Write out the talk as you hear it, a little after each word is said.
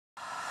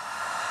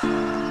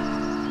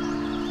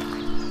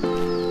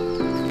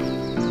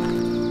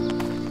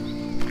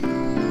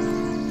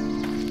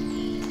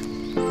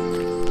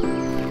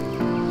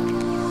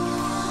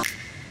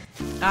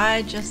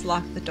I just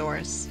locked the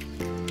doors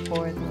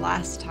for the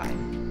last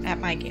time at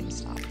my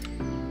GameStop.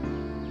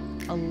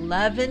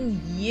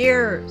 11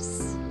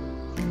 years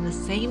in the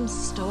same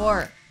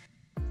store,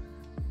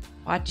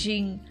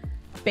 watching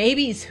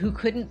babies who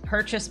couldn't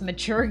purchase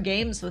mature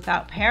games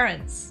without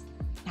parents,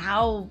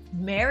 now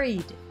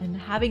married and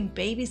having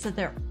babies of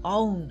their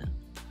own,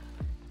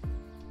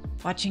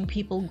 watching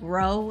people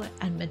grow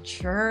and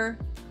mature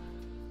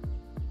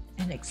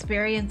and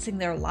experiencing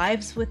their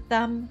lives with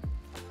them.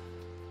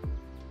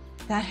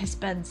 That has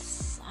been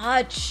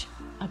such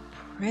a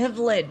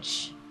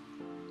privilege,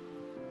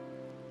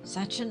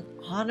 such an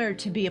honor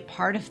to be a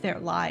part of their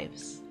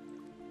lives.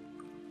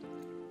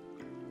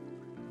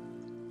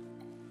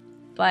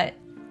 But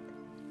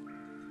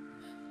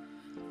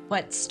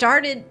what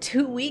started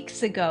 2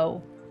 weeks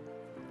ago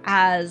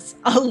as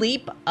a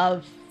leap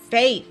of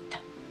faith,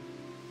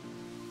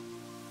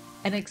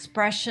 an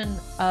expression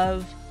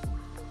of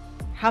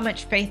how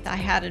much faith I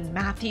had in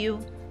Matthew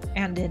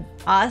and in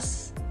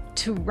us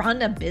to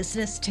run a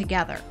business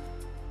together,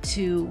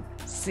 to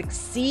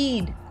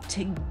succeed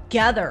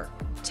together,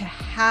 to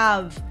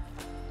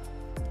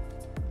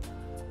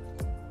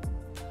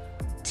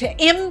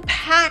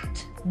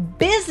impact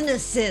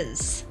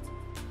businesses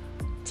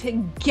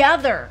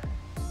together,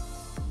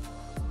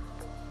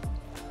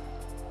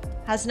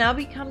 has now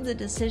become the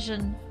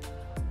decision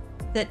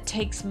that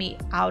takes me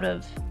out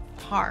of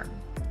harm,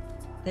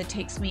 that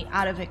takes me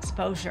out of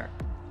exposure,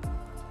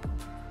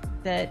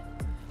 that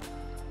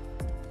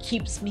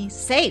keeps me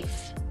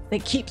safe,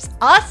 that keeps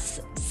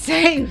us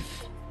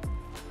safe.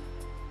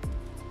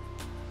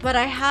 But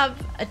I have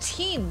a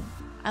team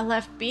I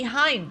left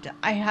behind.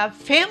 I have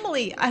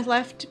family I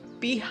left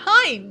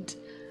behind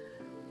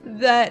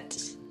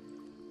that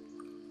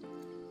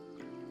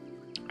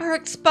are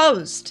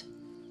exposed,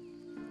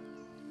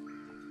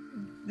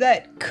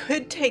 that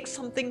could take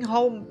something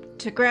home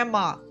to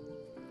grandma,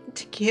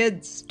 to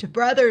kids, to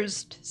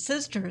brothers, to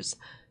sisters,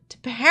 to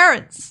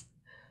parents.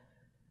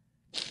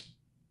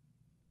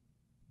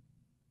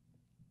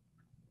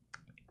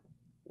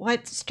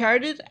 What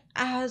started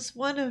as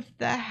one of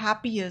the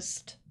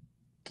happiest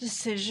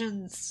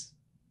decisions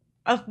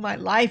of my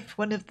life,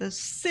 one of the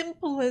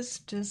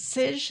simplest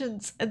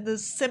decisions and the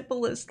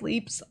simplest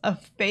leaps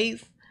of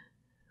faith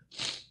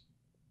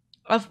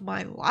of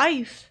my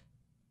life,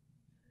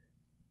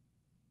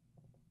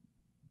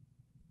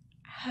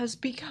 has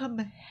become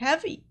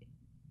heavy.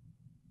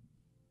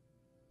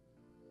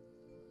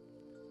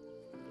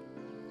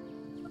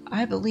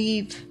 I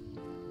believe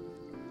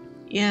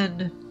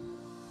in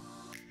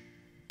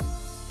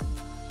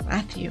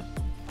Matthew.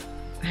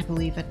 I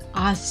believe in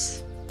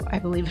us. I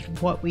believe in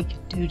what we can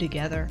do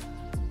together.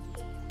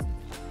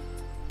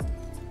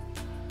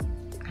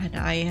 And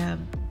I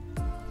am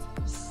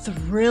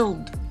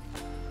thrilled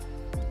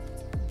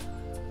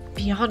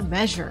beyond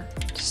measure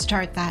to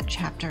start that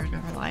chapter in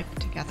our life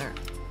together.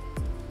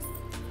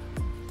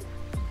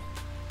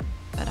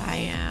 But I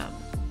am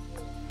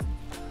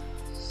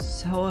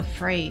so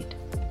afraid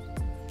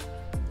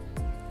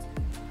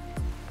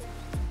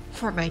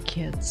for my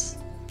kids,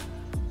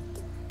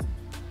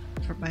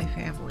 for my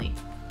family.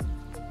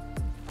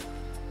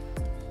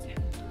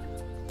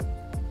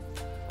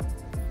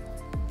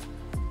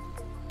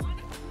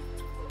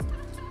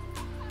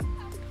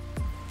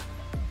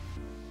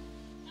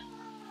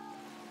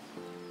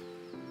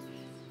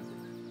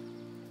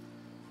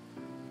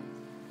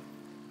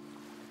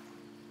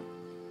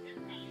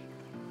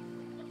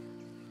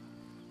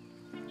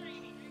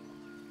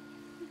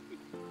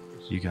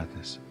 You got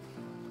this.